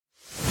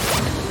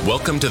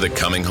Welcome to the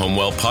Coming Home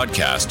Well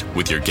podcast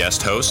with your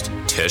guest host,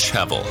 Tish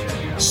Hevel,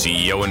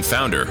 CEO and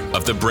founder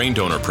of the Brain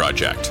Donor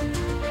Project.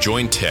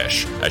 Join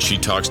Tish as she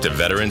talks to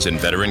veterans and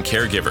veteran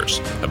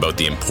caregivers about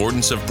the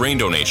importance of brain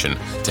donation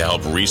to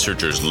help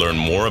researchers learn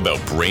more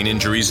about brain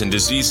injuries and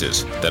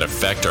diseases that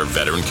affect our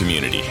veteran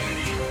community.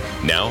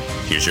 Now,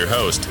 here's your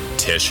host,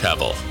 Tish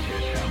Hevel.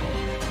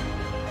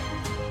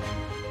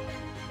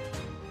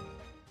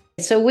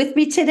 So with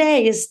me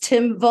today is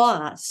Tim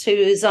Voss, who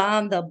is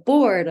on the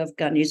board of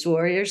Gun News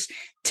Warriors.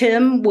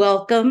 Tim,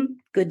 welcome.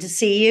 Good to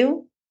see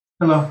you.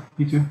 Hello,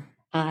 you too.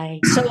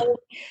 Hi.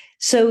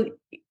 So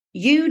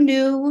you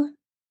knew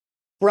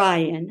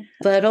Brian,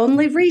 but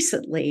only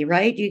recently,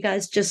 right? You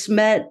guys just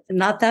met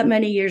not that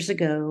many years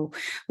ago.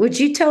 Would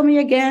you tell me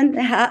again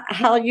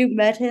how you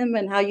met him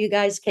and how you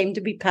guys came to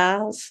be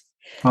pals?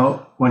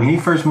 Well, when he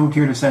first moved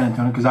here to San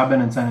Antonio, because I've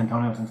been in San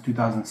Antonio since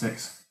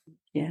 2006.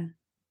 Yeah.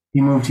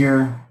 He moved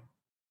here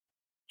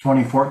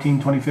 2014,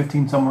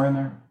 2015, somewhere in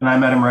there. And I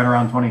met him right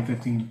around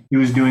 2015. He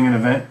was doing an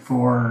event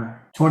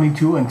for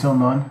 22 Until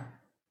None,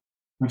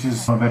 which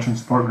is a veteran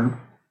support group.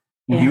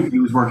 And Yeah. he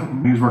was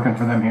working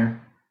for them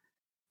here.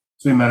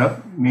 So we met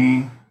up,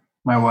 me,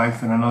 my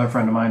wife, and another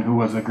friend of mine who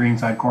was a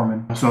Greenside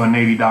corpsman. So a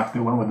Navy doc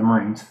that went with the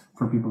Marines,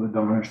 for people that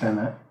don't understand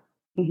that.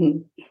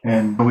 Mm-hmm.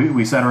 And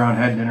we sat around,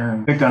 had dinner,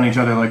 and picked on each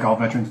other like all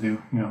veterans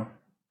do. You know,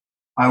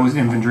 I was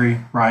infantry.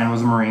 Ryan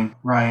was a Marine.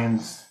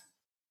 Ryan's,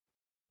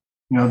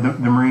 the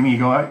Marine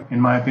ego, in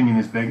my opinion,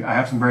 is big. I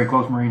have some very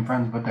close Marine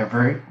friends, but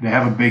they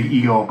have a big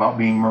ego about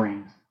being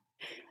Marines.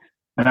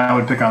 And I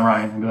would pick on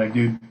Ryan and be like,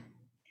 dude,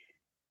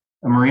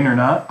 a Marine or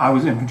not, I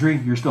was infantry.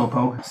 You're still a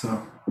pogue.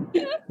 So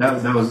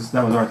that was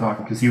our talk,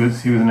 because he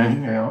was an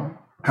engineer,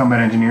 combat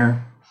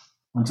engineer,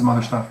 and some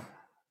other stuff.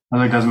 I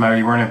was like, doesn't matter.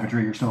 You weren't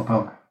infantry. You're still a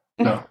pogue.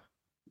 So,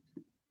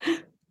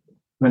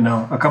 but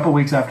no, a couple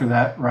weeks after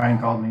that, Ryan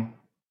called me,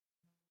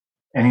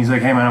 and he's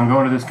like, hey man, I'm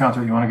going to this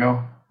concert. You want to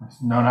go? I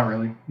said, no, not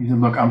really. He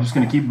said, look, I'm just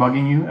going to keep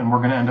bugging you, and we're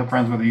going to end up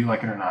friends whether you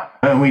like it or not.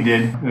 And we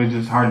did. It was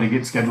just hard to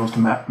get schedules to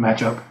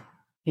match up.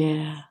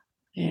 Yeah.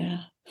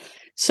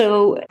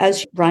 So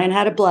as Ryan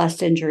had a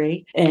blast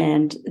injury,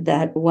 and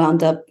that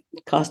wound up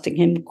costing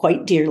him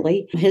quite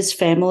dearly, his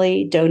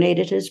family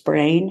donated his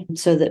brain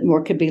so that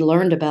more could be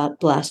learned about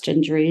blast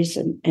injuries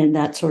and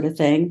that sort of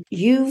thing.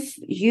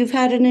 You've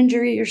had an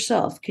injury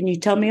yourself. Can you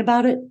tell me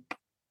about it?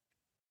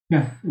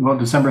 Yeah. Well,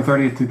 December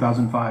 30th,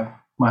 2005,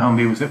 my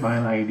Humvee was hit by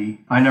an IED.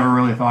 I never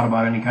really thought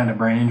about any kind of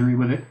brain injury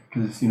with it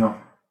because,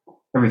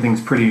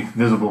 everything's pretty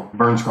visible,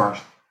 burn scars.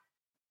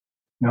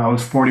 I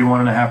was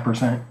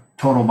 41.5%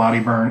 total body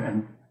burn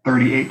and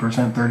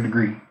 38% third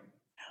degree.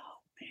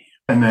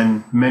 And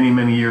then many,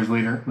 many years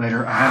later,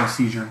 I had a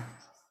seizure,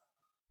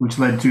 which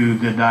led to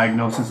the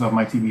diagnosis of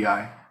my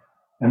TBI.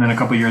 And then a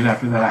couple of years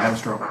after that, I had a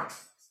stroke.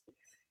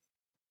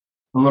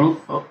 A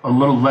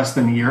little less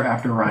than a year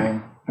after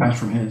Ryan passed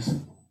from his.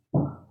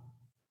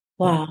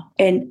 Wow.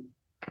 And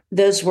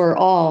those were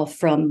all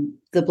from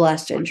the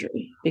blast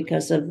injury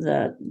because of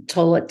the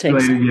toll it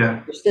takes.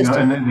 Yeah.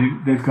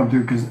 And they've come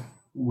through because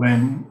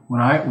when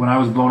I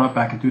was blown up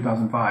back in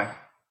 2005,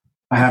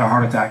 I had a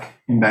heart attack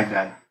in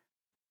Baghdad.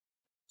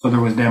 So there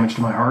was damage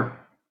to my heart,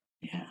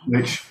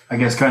 which I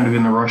guess kind of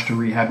in the rush to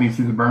rehab me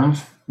through the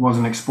burns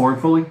wasn't explored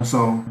fully.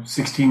 So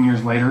 16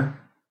 years later,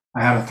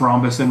 I had a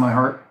thrombus in my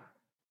heart.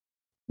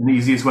 And the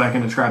easiest way I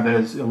can describe that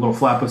is a little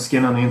flap of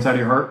skin on the inside of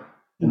your heart,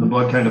 and the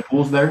blood kind of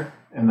pools there,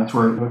 and that's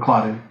where it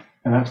clotted.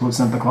 And that's what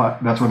sent the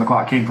clot. That's where the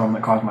clot came from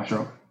that caused my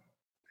stroke.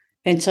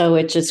 And so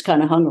it just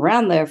kind of hung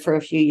around there for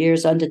a few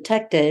years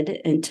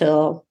undetected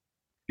until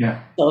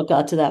it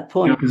got to that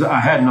point. Because I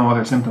had no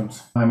other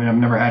symptoms. I mean, I've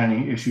never had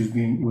any issues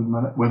being with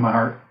my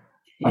heart.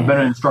 Yeah. I've been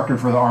an instructor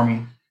for the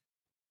Army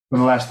for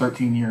the last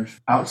 13 years,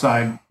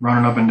 outside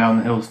running up and down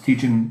the hills,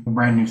 teaching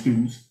brand new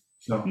students.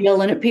 So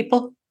yelling at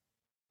people?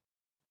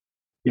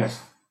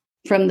 Yes.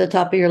 From the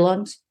top of your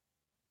lungs?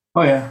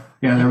 Oh yeah.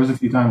 Yeah, there was a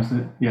few times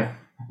that,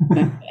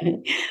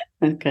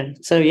 Okay.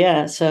 So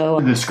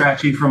the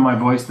scratchy from my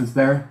voice that's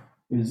there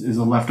is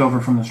a leftover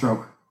from the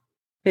stroke.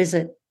 Is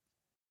it?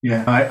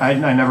 Yeah, I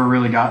never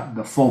really got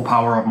the full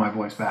power of my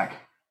voice back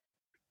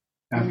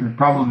after,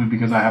 probably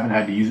because I haven't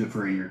had to use it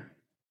for a year.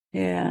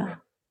 Yeah.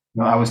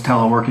 I was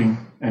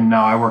teleworking, and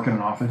now I work in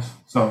an office,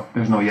 so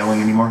there's no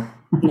yelling anymore.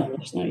 No,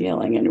 there's no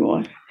yelling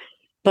anymore.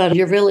 But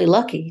you're really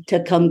lucky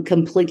to come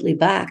completely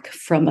back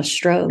from a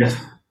stroke. Yes,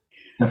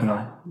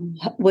 definitely.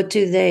 What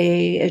do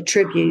they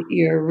attribute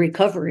your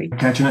recovery?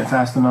 Catching it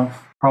fast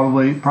enough.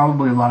 Probably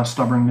a lot of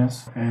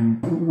stubbornness,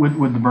 and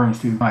with the burns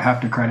too. I have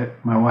to credit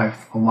my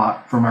wife a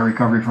lot for my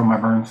recovery from my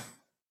burns.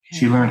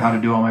 She learned how to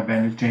do all my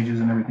bandage changes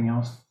and everything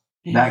else.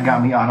 That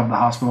got me out of the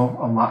hospital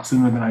a lot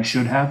sooner than I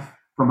should have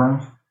for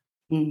burns.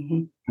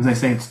 Because they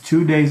say it's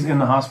 2 days in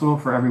the hospital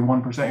for every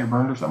 1% you're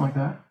burned or something like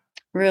that.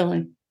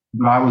 Really?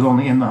 But I was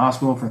only in the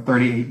hospital for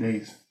 38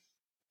 days.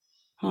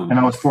 And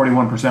I was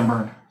 41%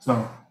 burned.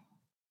 So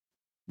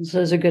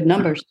those are good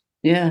numbers.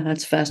 Yeah,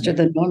 that's faster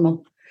than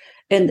normal.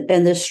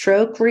 And the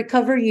stroke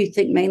recovery, you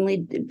think mainly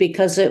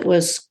because it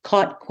was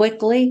caught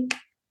quickly?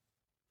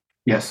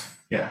 Yes.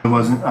 Yeah. I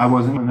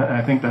wasn't, and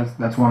I think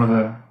that's one of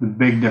the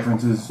big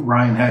differences.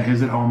 Ryan had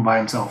his at home by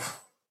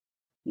himself.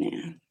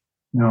 Yeah.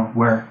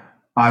 Where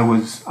I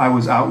was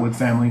out with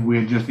family. We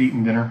had just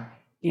eaten dinner.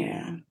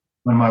 Yeah.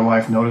 When my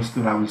wife noticed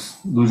that I was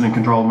losing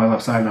control of my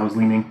left side and I was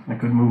leaning, I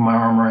couldn't move my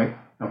arm right.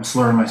 I was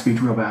slurring my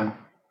speech real bad.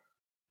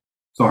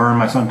 So her and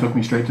my son took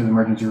me straight to the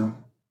emergency room.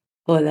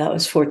 Boy, that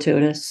was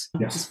fortuitous.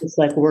 Yes. It's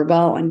like, we're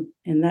going,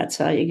 and that's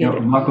how you get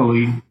it.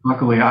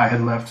 Luckily, I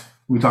had left.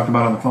 We talked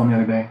about it on the phone the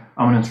other day.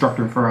 I'm an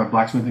instructor for a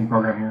blacksmithing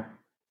program here.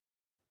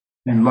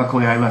 And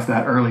luckily, I left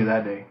that early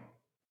that day.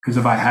 Because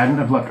if I hadn't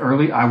have left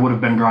early, I would have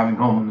been driving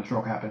home when the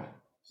stroke happened.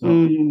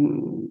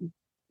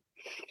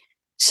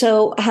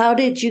 So how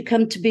did you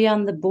come to be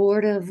on the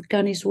board of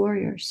Gunny's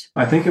Warriors?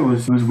 I think it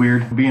was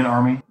weird. Being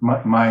Army,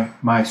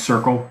 my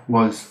circle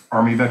was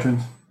Army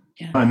veterans.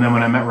 Yeah. And then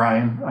when I met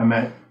Ryan, I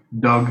met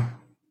Doug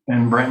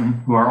and Brenton,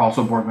 who are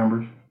also board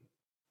members.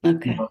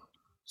 Okay.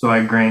 So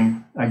I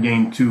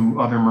gained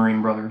two other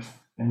Marine brothers.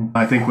 And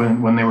I think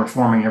when they were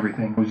forming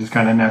everything, it was just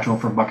kind of natural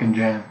for Buck and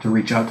Jan to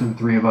reach out to the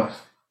three of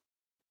us.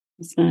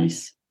 That's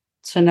nice.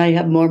 So now you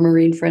have more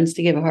Marine friends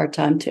to give a hard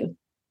time to.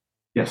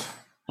 Yes.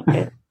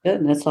 Okay,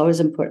 good. That's always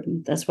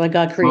important. That's why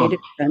God created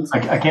friends.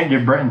 I can't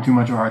give Brenton too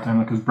much of a hard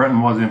time because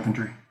Brenton was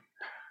infantry.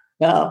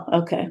 Oh,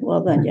 okay.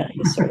 Well, then, yeah,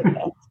 you sort of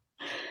got.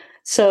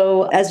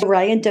 So as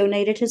Ryan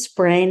donated his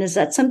brain, is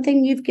that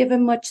something you've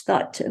given much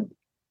thought to?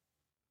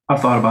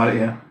 I've thought about it,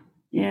 yeah.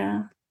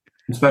 Yeah.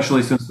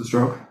 Especially since the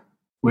stroke,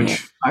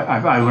 which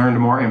I learned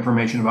more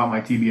information about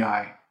my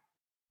TBI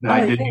that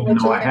I didn't even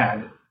know I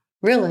had.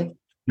 Really?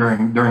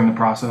 During the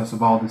process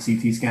of all the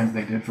CT scans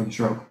they did for the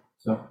stroke.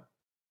 So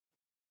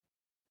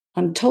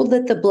I'm told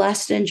that the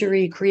blast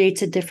injury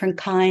creates a different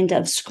kind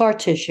of scar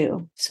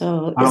tissue.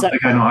 So I don't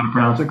think I know how to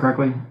pronounce it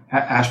correctly.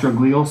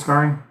 Astroglial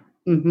scarring.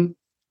 Mm-hmm.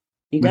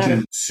 Which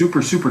is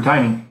super, super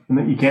tiny. And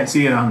that you can't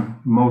see it on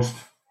most,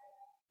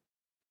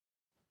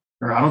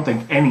 or I don't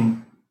think any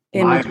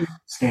live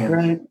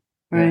scans.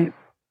 Right.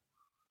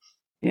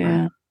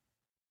 Yeah.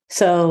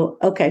 So,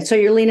 okay. So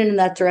you're leaning in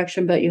that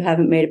direction, but you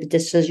haven't made a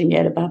decision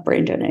yet about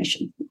brain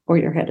donation, or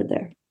you're headed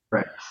there.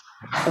 Right.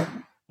 Okay.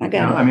 I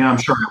got it. I mean, I'm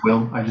sure I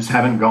will. I just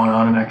haven't gone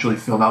on and actually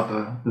filled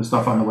out the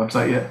stuff on the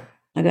website yet.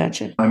 I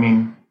got you. I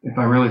mean, if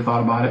I really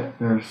thought about it,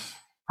 there's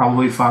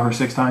probably 5 or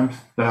 6 times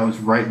that I was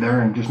right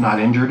there and just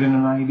not injured in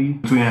an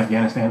IED between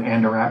Afghanistan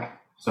and Iraq.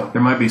 So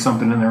there might be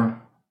something in there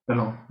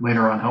that'll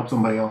later on help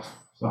somebody else.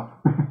 So.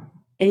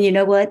 And you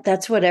know what?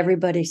 That's what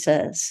everybody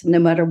says, no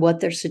matter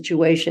what their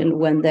situation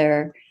when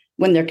they're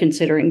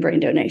considering brain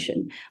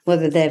donation,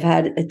 whether they've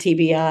had a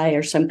TBI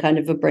or some kind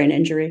of a brain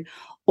injury,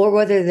 or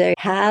whether they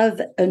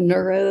have a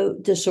neuro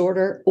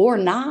disorder or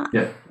not.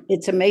 Yeah.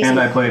 It's amazing. And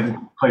I played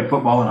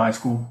football in high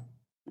school.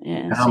 Yeah.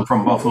 And I'm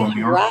from Buffalo, New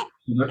York. Right.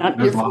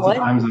 There's lots of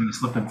times that I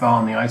slipped and fell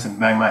on the ice and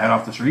banged my head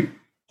off the street.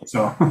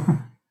 So.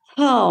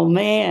 Oh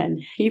man,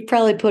 you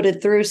probably put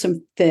it through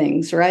some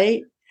things,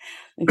 right?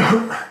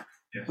 Yes.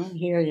 I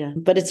hear you.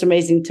 But it's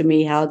amazing to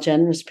me how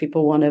generous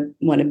people want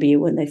to be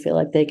when they feel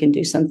like they can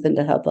do something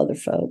to help other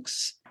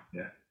folks.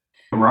 Yeah.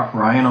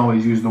 Ryan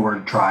always used the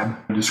word tribe,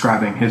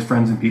 describing his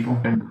friends and people.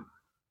 And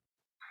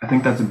I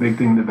think that's a big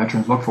thing that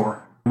veterans look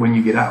for when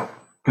you get out,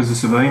 because the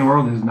civilian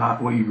world is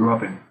not what you grew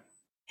up in.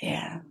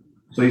 Yeah.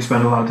 So you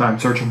spend a lot of time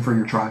searching for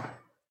your tribe,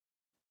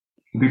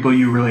 the people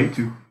you relate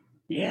to.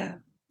 Yeah,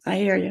 I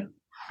hear you.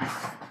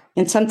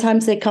 And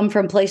sometimes they come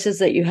from places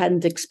that you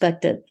hadn't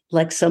expected,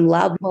 like some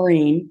loud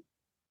Marine,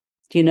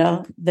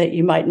 that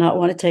you might not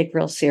want to take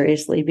real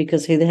seriously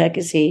because who the heck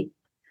is he?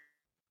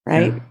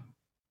 Right?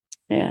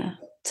 Yeah.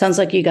 Sounds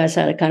like you guys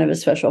had a kind of a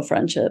special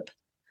friendship.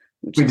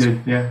 We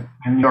did, yeah.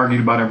 And we argued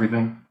about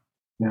everything.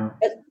 Yeah.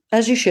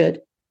 As you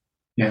should.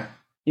 Yeah.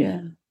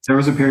 Yeah. There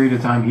was a period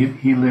of time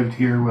he lived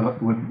here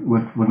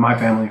with my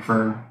family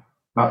for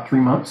about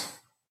 3 months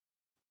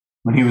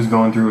when he was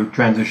going through a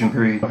transition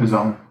period of his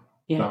own.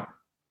 Yeah. So.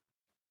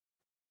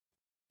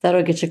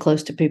 That'll get you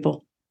close to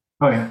people.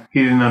 Oh, yeah.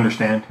 He didn't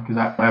understand because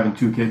I having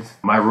 2 kids.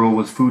 My rule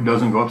was food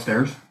doesn't go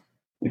upstairs.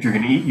 If you're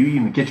going to eat, you eat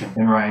in the kitchen.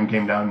 And Ryan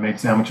came down and made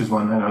sandwiches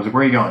one night. I was like,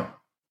 where are you going?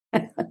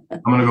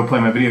 I'm going to go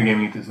play my video game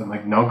and eat this. I'm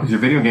like, no, because your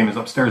video game is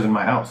upstairs in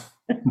my house.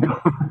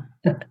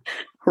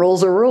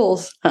 Rules are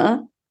rules,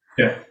 huh?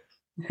 Yeah.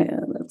 Yeah,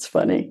 that's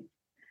funny.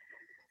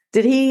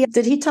 Did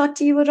he talk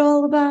to you at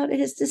all about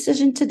his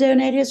decision to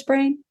donate his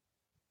brain?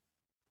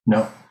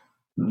 No.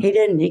 He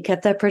didn't. He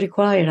kept that pretty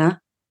quiet, huh?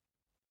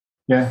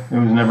 Yeah, it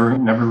was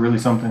never really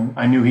something.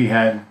 I knew he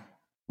had,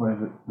 what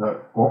is it,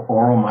 the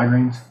oral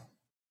migraines?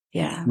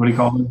 Yeah. What do you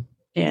call them?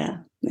 Yeah.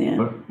 Yeah.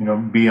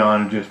 But,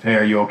 beyond just, hey,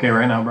 are you okay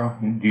right now, bro?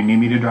 Do you need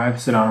me to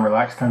drive? Sit down and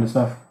relax kind of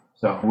stuff.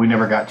 So we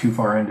never got too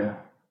far into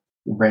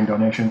brain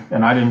donation.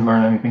 And I didn't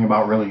learn anything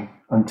about really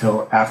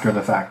until after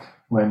the fact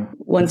when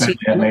he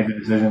had made the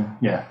decision.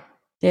 Yeah.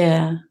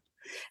 Yeah.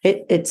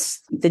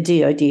 It's the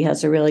DoD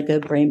has a really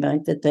good brain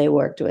bank that they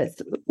worked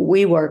with.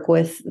 We work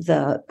with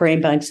the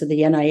brain banks of the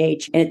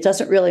NIH, and it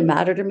doesn't really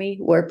matter to me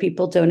where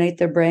people donate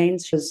their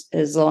brains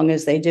as long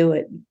as they do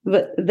it.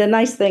 But the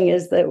nice thing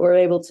is that we're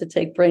able to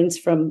take brains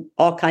from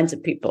all kinds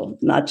of people,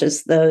 not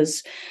just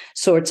those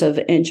sorts of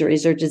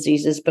injuries or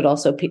diseases, but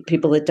also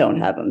people that don't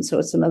have them. So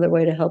it's another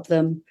way to help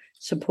them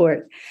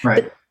support.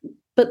 Right.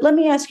 But let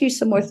me ask you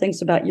some more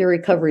things about your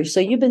recovery. So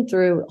you've been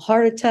through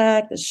heart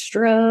attack, the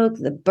stroke,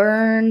 the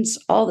burns,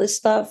 all this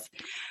stuff.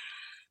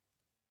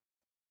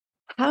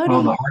 The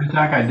heart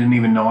attack, I didn't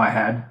even know I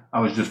had. I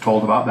was just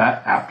told about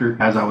that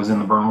as I was in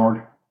the burn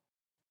ward.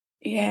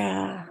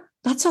 Yeah,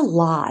 that's a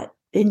lot.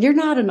 And you're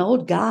not an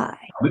old guy.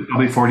 I'll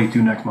be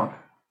 42 next month.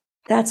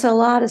 That's a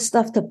lot of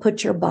stuff to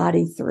put your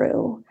body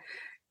through.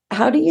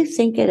 How do you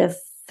think it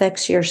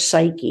affects your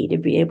psyche to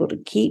be able to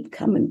keep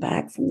coming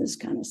back from this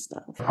kind of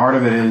stuff? Part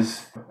of it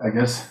is, I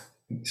guess,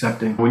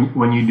 accepting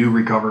when you do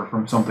recover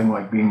from something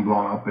like being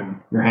blown up and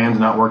your hand's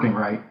not working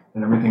right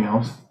and everything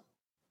else.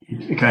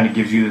 It kind of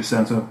gives you this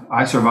sense of,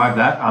 I survived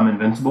that, I'm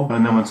invincible.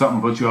 And then when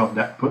something puts you off,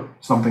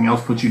 something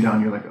else puts you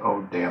down, you're like,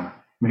 oh, damn,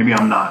 maybe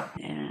I'm not.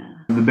 Yeah.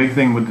 The big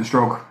thing with the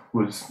stroke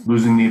was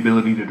losing the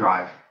ability to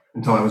drive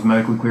until I was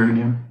medically cleared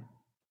again,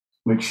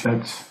 which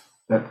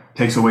that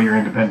takes away your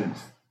independence.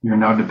 You're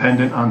now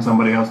dependent on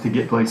somebody else to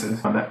get places.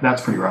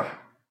 That's pretty rough.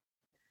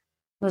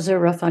 Was it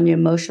rough on you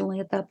emotionally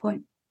at that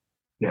point?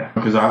 Yeah,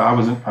 because I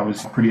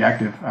was pretty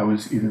active. I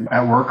was either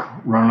at work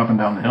running up and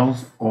down the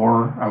hills,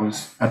 or I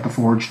was at the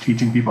forge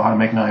teaching people how to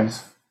make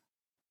knives.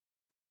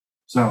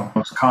 So I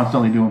was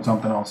constantly doing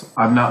something else.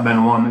 I've not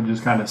been one that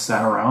just kind of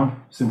sat around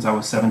since I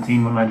was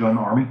 17 when I joined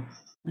the Army.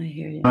 I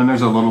hear you. And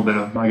there's a little bit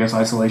of, I guess,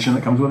 isolation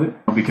that comes with it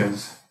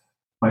because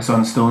my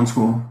son's still in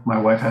school.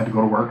 My wife had to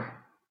go to work.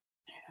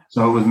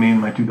 So it was me and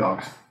my two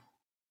dogs.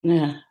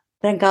 Yeah.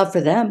 Thank God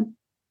for them.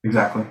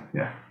 Exactly.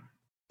 Yeah.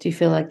 Do you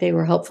feel like they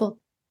were helpful?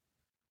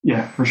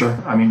 Yeah, for sure.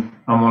 I mean,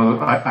 I'm one of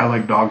the, I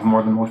like dogs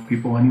more than most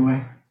people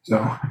anyway. So.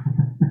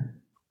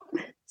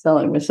 Sound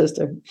like my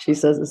sister. She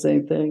says the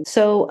same thing.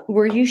 So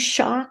were you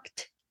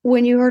shocked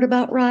when you heard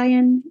about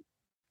Ryan?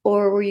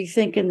 Or were you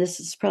thinking this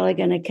is probably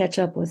going to catch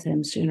up with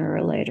him sooner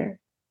or later?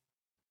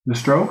 The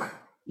stroke?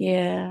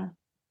 Yeah.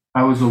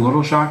 I was a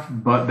little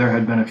shocked, but there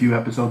had been a few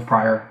episodes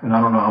prior, and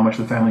I don't know how much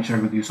the family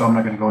shared with you, so I'm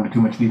not going to go into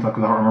too much detail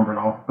because I don't remember it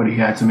all. But he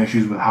had some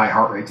issues with high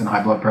heart rates and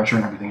high blood pressure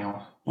and everything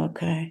else.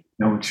 Okay.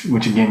 You know,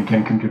 which again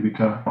can contribute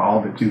to all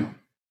of it too.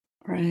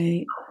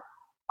 Right.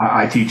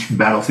 I teach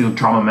battlefield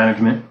trauma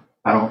management.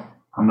 I'm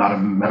not a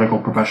medical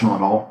professional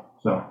at all,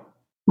 so.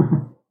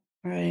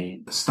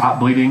 Right. Stop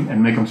bleeding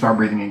and make them start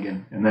breathing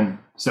again, and then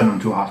send them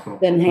to a hospital.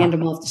 Then hand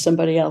them off to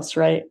somebody else,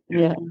 right?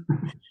 Yeah.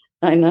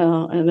 I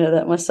know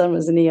that my son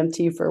was an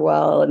EMT for a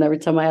while, and every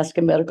time I ask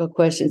him medical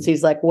questions,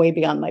 he's like way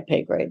beyond my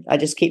pay grade. I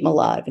just keep him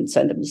alive and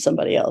send him to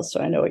somebody else.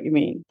 So I know what you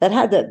mean. That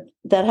had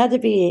to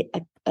be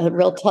a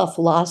real tough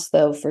loss,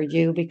 though, for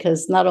you,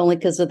 because not only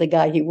because of the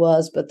guy he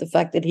was, but the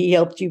fact that he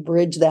helped you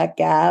bridge that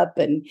gap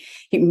and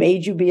he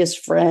made you be his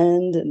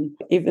friend. And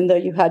even though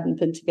you hadn't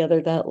been together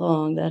that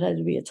long, that had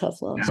to be a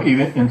tough loss. Yeah,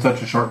 even in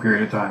such a short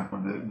period of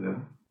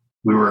time,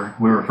 we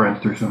were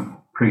friends through some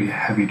pretty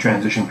heavy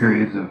transition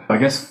periods of, I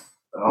guess,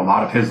 a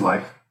lot of his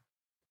life.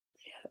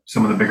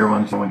 Some of the bigger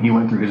ones when he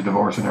went through his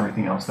divorce and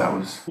everything else, that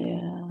was,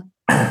 yeah.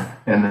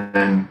 And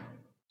then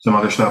some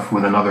other stuff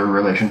with another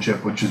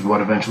relationship, which is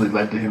what eventually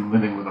led to him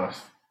living with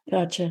us.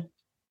 Gotcha.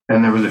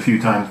 And there was a few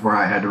times where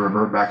I had to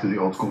revert back to the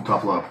old school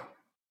tough love.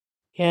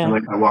 Yeah. And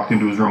like I walked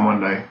into his room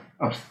one day,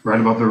 right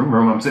above the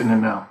room I'm sitting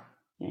in now.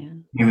 Yeah.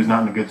 He was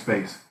not in a good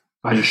space.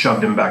 I just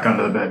shoved him back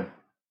under the bed.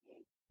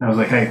 And I was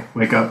like, hey,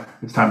 wake up.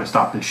 It's time to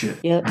stop this shit.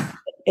 Yep.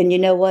 And you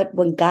know what?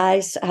 When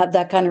guys have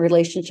that kind of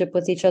relationship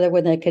with each other,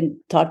 when they can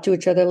talk to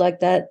each other like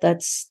that,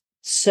 that's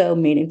so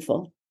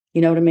meaningful.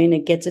 You know what I mean?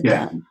 It gets it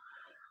done.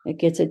 It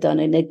gets it done.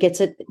 And it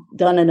gets it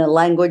done in a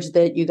language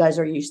that you guys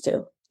are used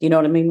to. You know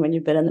what I mean? When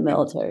you've been in the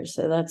military.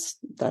 So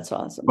that's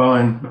awesome. Well,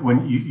 and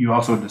when you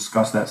also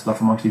discuss that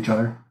stuff amongst each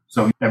other.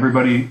 So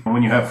everybody,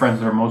 when you have friends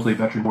that are mostly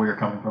veterans, where you're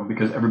coming from,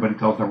 because everybody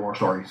tells their war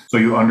stories. So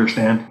you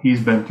understand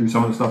he's been through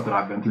some of the stuff that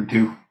I've been through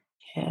too.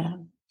 Yeah.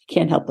 You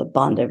can't help but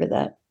bond over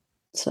that.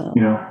 So,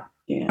 you know,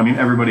 yeah. I mean,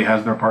 everybody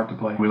has their part to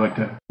play.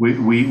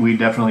 We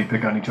definitely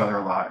pick on each other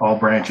a lot, all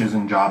branches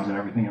and jobs and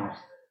everything else.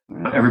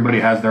 Right.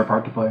 Everybody has their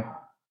part to play.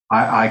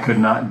 I could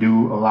not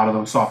do a lot of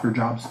those softer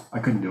jobs. I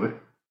couldn't do it.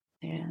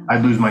 Yeah.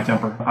 I'd lose my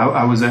temper.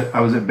 I was at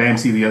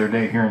BAMC the other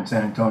day here in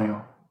San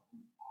Antonio,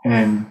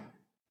 and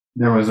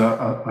there was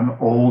an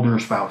older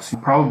spouse,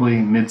 probably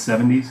mid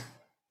 70s,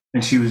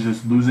 and she was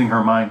just losing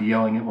her mind,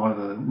 yelling at one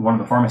of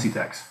the pharmacy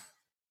techs.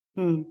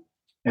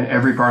 And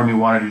every part of me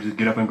wanted to just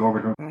get up and go over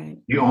to her. Right.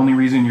 The only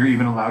reason you're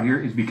even allowed here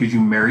is because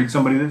you married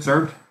somebody that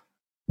served.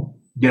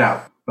 Get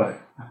out.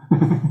 But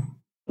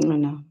I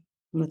know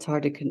it's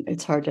hard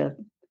to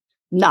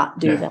not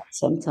do that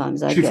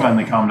sometimes. She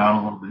finally calmed down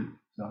a little bit.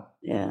 So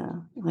yeah,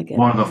 I get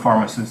one of the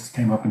pharmacists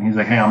came up and he's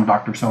like, "Hey, I'm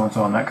Dr.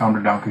 So-and-so," and that calmed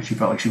her down because she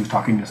felt like she was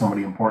talking to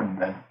somebody important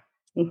then.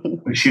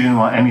 But she didn't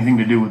want anything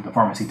to do with the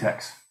pharmacy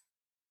techs.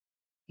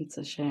 It's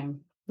a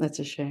shame. That's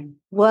a shame.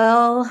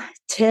 Well,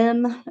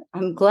 Tim,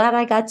 I'm glad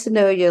I got to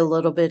know you a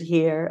little bit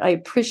here. I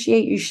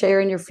appreciate you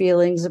sharing your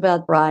feelings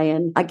about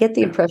Ryan. I get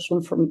the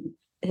impression from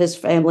his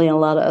family and a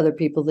lot of other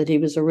people that he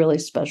was a really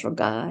special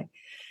guy.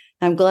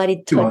 I'm glad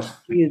he touched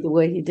you the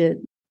way he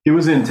did. It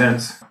was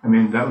intense. I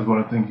mean, that was one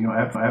of the things,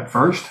 at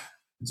first,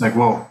 it's like,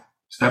 whoa,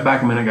 step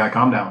back a minute, guy,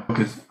 calm down.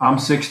 Because I'm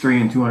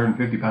 6'3" and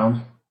 250 pounds.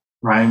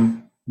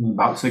 Ryan was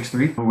about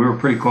 6'3". We were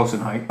pretty close in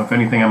height. If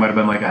anything, I might have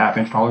been like a half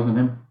inch taller than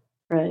him.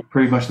 Right.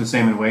 Pretty much the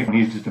same in weight. And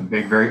he's just a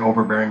big, very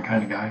overbearing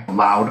kind of guy.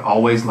 Loud,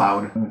 always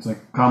loud. And it's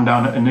like, calm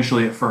down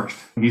initially at first.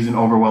 He's an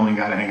overwhelming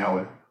guy to hang out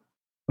with.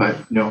 But,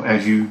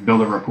 as you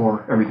build a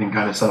rapport, everything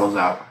kind of settles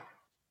out.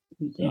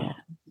 Yeah,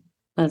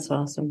 that's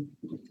awesome.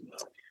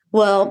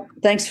 Well,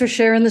 thanks for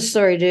sharing the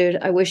story, dude.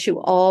 I wish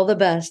you all the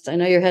best. I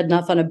know you're heading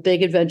off on a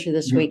big adventure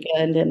this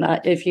weekend. And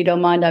if you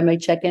don't mind, I may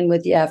check in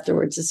with you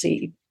afterwards to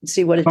see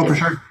what it is. Oh, for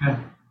sure. Yeah.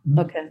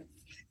 Okay.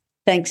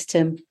 Thanks,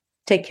 Tim.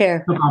 Take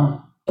care. No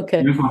problem.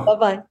 Okay.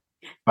 Bye-bye.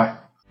 Bye.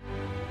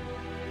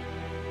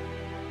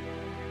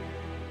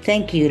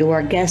 Thank you to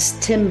our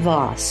guest, Tim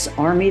Voss,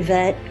 Army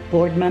vet,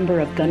 board member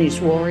of Gunny's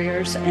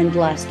Warriors, and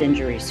blast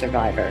injury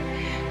survivor.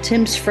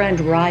 Tim's friend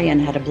Ryan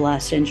had a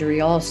blast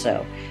injury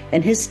also,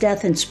 and his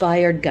death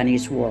inspired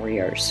Gunny's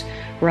Warriors.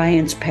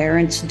 Ryan's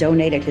parents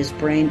donated his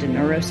brain to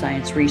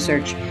neuroscience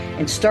research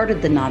and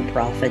started the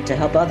nonprofit to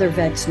help other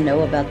vets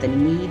know about the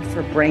need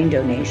for brain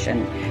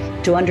donation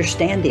to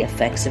understand the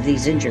effects of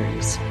these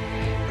injuries.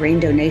 Brain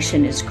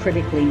donation is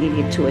critically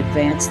needed to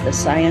advance the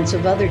science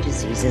of other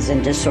diseases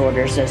and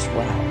disorders as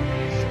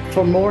well.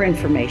 For more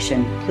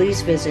information,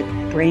 please visit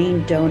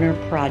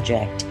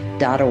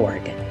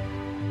braindonorproject.org.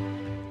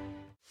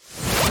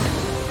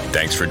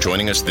 Thanks for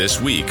joining us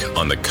this week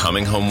on the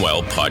Coming Home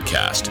Well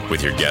podcast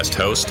with your guest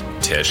host,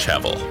 Tish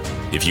Hevel.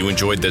 If you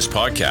enjoyed this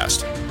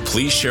podcast,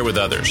 please share with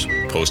others,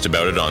 post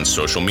about it on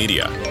social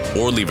media,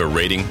 or leave a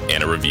rating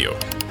and a review.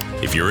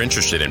 If you're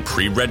interested in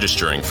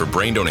pre-registering for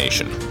brain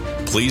donation,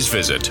 please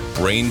visit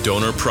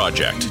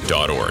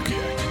braindonorproject.org.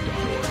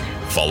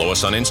 Follow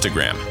us on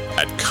Instagram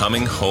at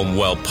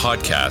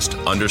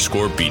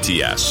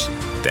ComingHomeWellPodcast_BTS.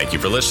 Thank you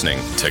for listening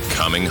to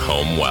Coming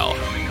Home Well.